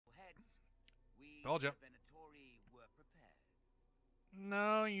Told you. Venatori were prepared.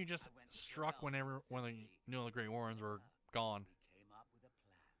 No, you just I went to the struck realm whenever when the simply, the Great Warrens were gone. We came up with a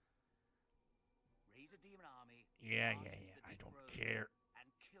plan. Raise a demon army, Yeah, march yeah, into yeah. the I big don't road, care. and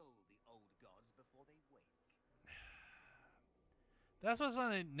kill the old gods before they wake. That's what's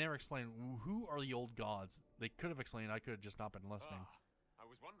they never explained. Who are the old gods? They could have explained. I could have just not been listening. I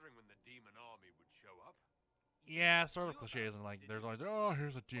was wondering when the demon army would show up. Yeah, sort of You cliches about and it, like did there's you? always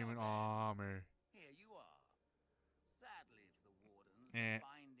here's a demon Well, then, army. Here you are. Sadly for the wardens, Eh. the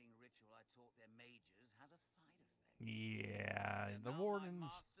binding ritual I taught their mages has a side effect. Yeah, They're the now my wardens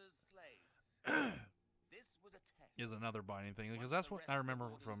master's slaves. This was a test. is another binding thing because Once that's the what rest I of the remember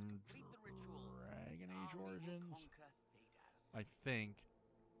wardens from complete the ritual, Dragon the Age army will Origins. conquer Thedas. I think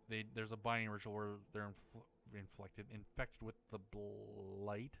there's a binding ritual where they're infected with the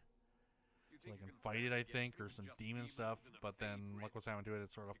blight. So they can fight it, I think, or some demon stuff. But then look what's happened to it.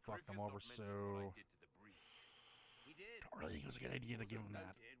 It sort of fucked them over. So He did. don't really think it was a good idea to give him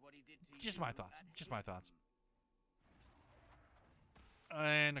that. Noted what he did to Just you my thoughts. and Just my him. thoughts.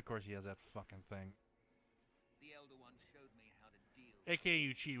 And of course he has that fucking thing. The elder one showed me how to deal. AKA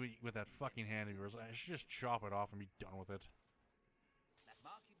you cheat with that fucking hand of yours. I should just chop it off and be done with it. That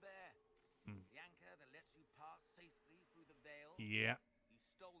mark you bear, Hmm. the anchor that lets you pass safely through the veil. Yeah. You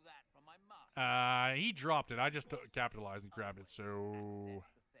stole that from my master. He dropped it. I just capitalized and grabbed it. So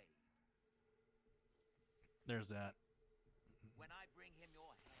Access the fade. there's that. When I bring him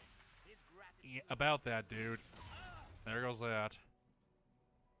your head, his gratitude. Yeah, about that, dude. There goes that.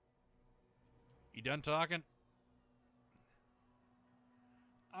 You done talking?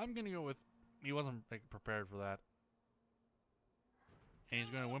 I'm gonna go with. He wasn't prepared for that. And he's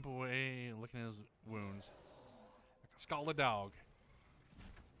gonna wimp away, licking his wounds. Like a scalded dog.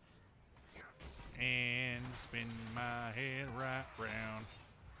 And spin my head right round.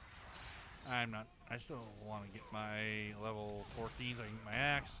 I'm not. I still want to get my level 14 so I can get my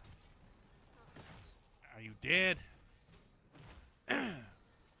axe. Are you dead?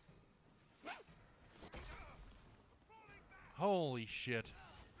 Holy shit.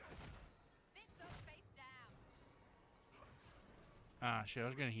 Ah, shit, I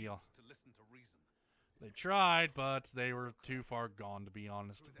was gonna heal. To listen to reason. They tried, but they were too far gone, to be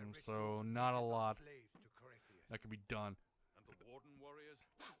honest. And so, not a lot that could be done. And the warden warriors?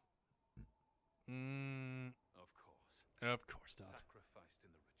 Of course. Of course not. Sacrificed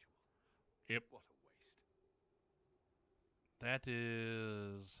in the ritual. Yep. What a waste. That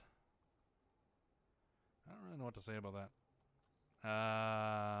is... I don't really know what to say about that.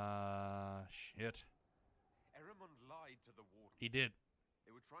 Shit. Erimond lied to the warden. He did.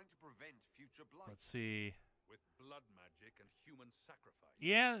 They were trying to prevent future blight. Let's see. With blood magic and human sacrifice.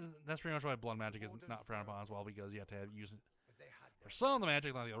 Yeah, that's pretty much why blood magic is not frowned upon as well, because you have to use it. For some of the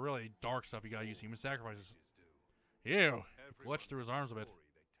magic, like the really dark stuff, you gotta use human sacrifices. Ew. Glitched through his arms a bit.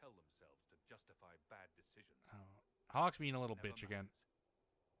 They tell themselves to justify bad decisions. Hawk's being a little Never bitch again.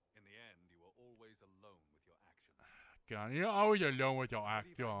 matters. In the end, you are always alone with your actions. God, you're always alone with your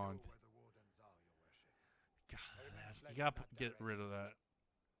actions. God, you gotta get rid of that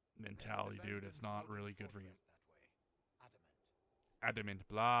mentality, dude. It's not really good for you. Adamant,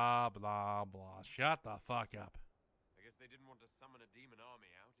 blah, blah, blah. Shut the fuck up. I guess they didn't want to summon a demon army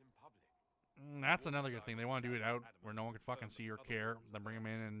out in public. That's another good thing. They want to do it out where no one can fucking see or care. Then bring them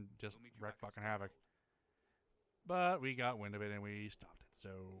in and just wreak fucking havoc. But we got wind of it and we stopped it.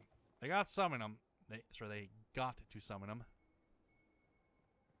 So they got to summon them. They got to summon them.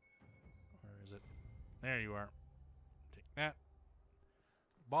 Where is it? There you are. Take that.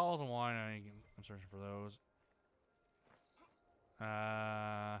 Balls of wine. I'm searching for those.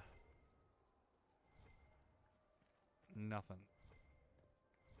 Nothing.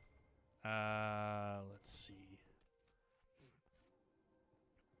 Let's see.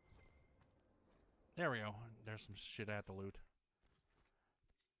 There we go. There's some shit I have to loot.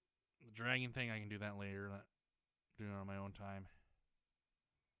 The dragon thing, I can do that later. Do it on my own time.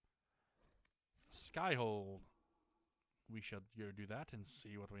 Skyhold. We should go do that and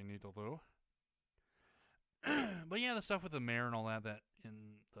see what we need to do. But yeah, the stuff with the mayor and all that in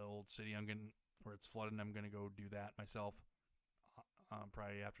the old city, where it's flooded, I'm gonna go do that myself.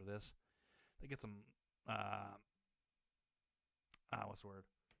 Probably after this. They get some, what's the word?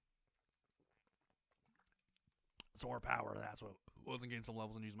 Some more power, that's what. Wasn't getting some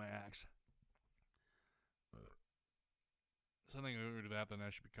levels and use my axe. So I think if we do that, then I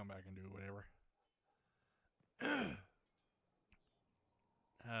should come back and do whatever.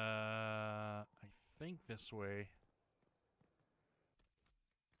 I think this way.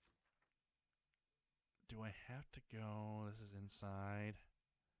 Do I have to go? This is inside.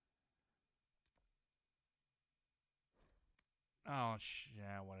 Oh,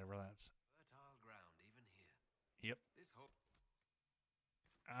 yeah, whatever. That's. Fertile ground even here. Yep. This whole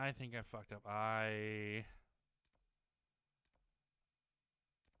I think I fucked up. I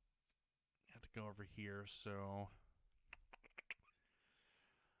have to go over here, so.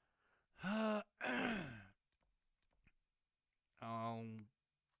 I'll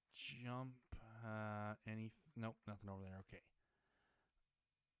jump. Nope, nothing over there. Okay.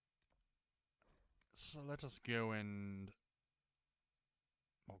 So let's just go and.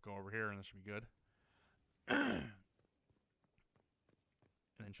 I'll go over here, and this should be good. And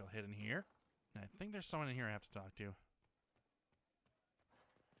then she'll hit in here. And I think there's someone in here I have to talk to.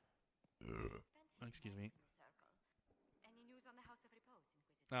 Excuse me. Any news on the House of Repose,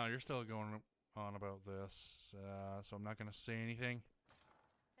 Inquisitor? No, you're still going on about this, so I'm not going to say anything.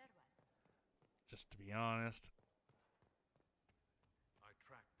 Farewell. Just to be honest. I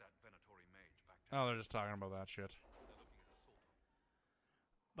tracked that Venatori mage back to. Oh, they're just talking about that shit. They're looking at assault.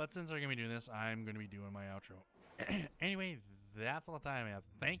 But since they're going to be doing this, I'm going to be doing my outro. Anyway, that's all the time I have.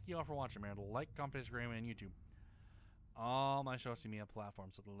 Thank you all for watching, man. Like, comment, Instagram, and YouTube. All my social media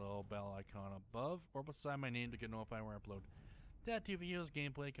platforms with the little bell icon above or beside my name to get notified when I upload. Tattoo videos,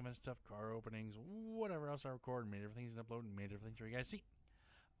 gameplay, convention stuff, car openings, whatever else I record, made everything's uploaded, and made everything for you guys see.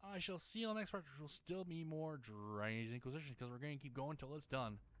 I shall see you on the next part, which will still be more Dragon's Inquisition, because we're going to keep going until it's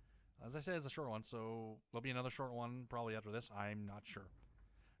done. As I said, it's a short one, so there'll be another short one probably after this. I'm not sure,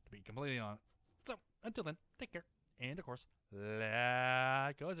 to be completely honest. So, until then, take care. And, of course,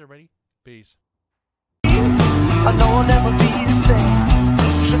 like always, everybody, peace. I know I'll never be the same.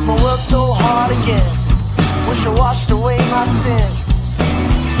 Shook my world so hard again. Wish I washed away my sins.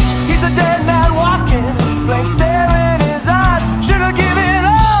 He's a dead man walking, blank stare in his eyes. Should have given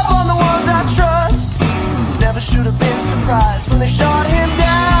up on the ones I trust. Never should have been surprised when they shot him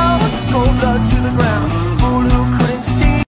down. Cold blood to the ground.